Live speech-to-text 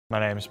My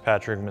name is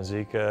Patrick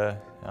Mazeika.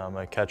 I'm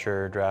a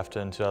catcher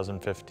drafted in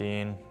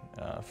 2015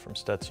 from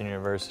Stetson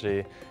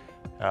University.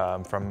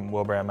 I'm from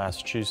Wilbraham,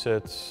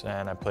 Massachusetts,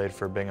 and I played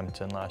for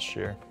Binghamton last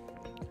year.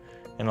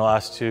 In the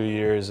last 2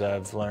 years,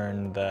 I've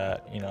learned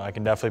that I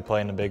can definitely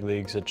play in the big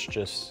leagues. It's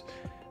just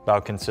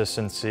about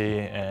consistency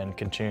and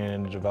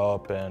continuing to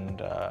develop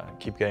and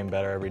keep getting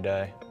better every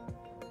day.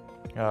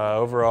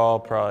 Overall,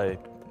 probably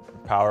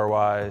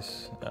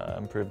power-wise,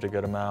 improved a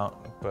good amount,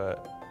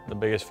 but the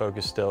biggest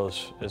focus still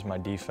is my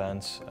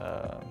defense.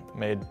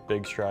 Made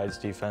big strides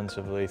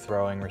defensively,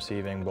 throwing,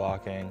 receiving,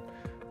 blocking,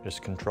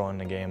 just controlling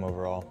the game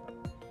overall.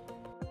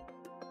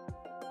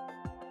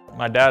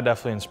 My dad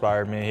definitely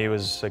inspired me. He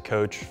was a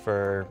coach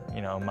for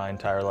my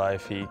entire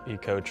life. He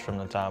coached from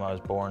the time I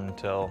was born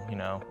until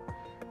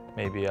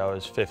maybe I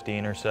was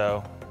 15 or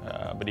so.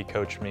 But he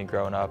coached me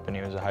growing up, and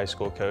he was a high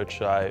school coach,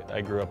 so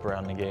I grew up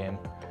around the game,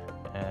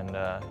 and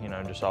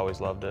just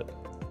always loved it.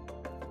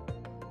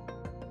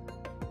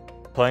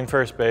 Playing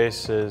first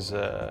base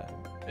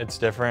it's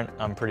different.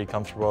 I'm pretty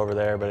comfortable over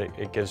there, but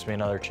it gives me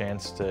another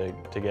chance to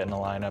get in the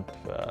lineup,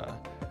 a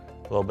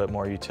little bit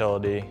more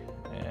utility,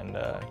 and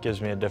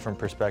gives me a different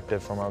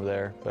perspective from over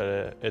there,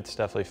 but it's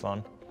definitely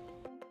fun.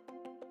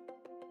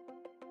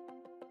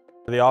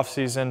 The off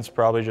season's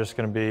probably just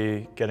going to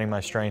be getting my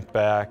strength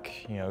back,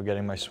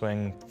 getting my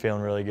swing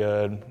feeling really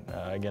good,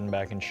 getting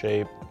back in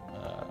shape,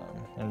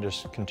 and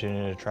just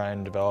continuing to try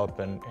and develop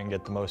and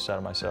get the most out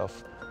of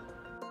myself.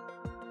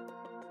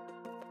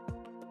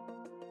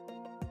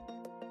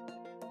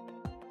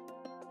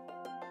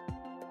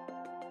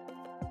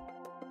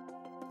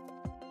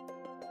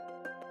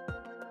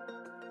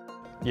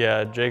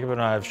 Yeah, Jacob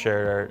and I have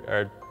shared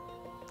our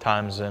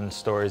times and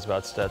stories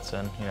about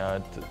Stetson.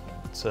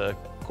 It's a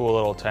cool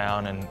little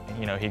town, and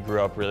he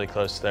grew up really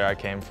close to there. I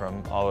came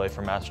from all the way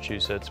from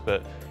Massachusetts,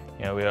 but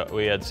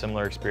we had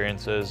similar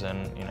experiences,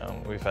 and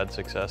we've had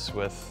success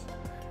with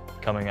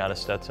coming out of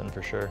Stetson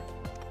for sure.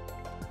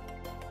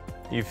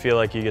 You feel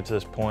like you get to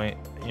this point,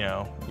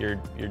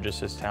 you're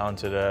just as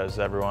talented as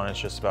everyone. It's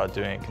just about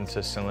doing it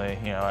consistently.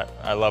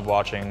 I love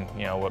watching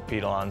what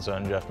Pete Alonso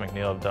and Jeff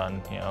McNeil have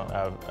done.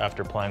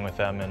 After playing with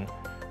them in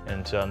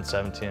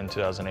 2017 and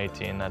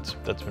 2018, that's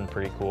been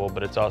pretty cool.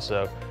 But it's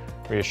also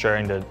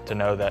reassuring to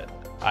know that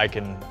I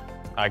can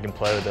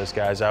play with those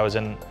guys. I was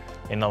in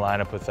the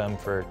lineup with them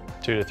for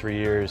 2 to 3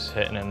 years,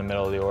 hitting in the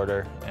middle of the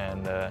order,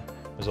 and it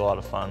was a lot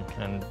of fun.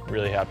 And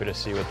really happy to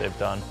see what they've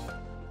done.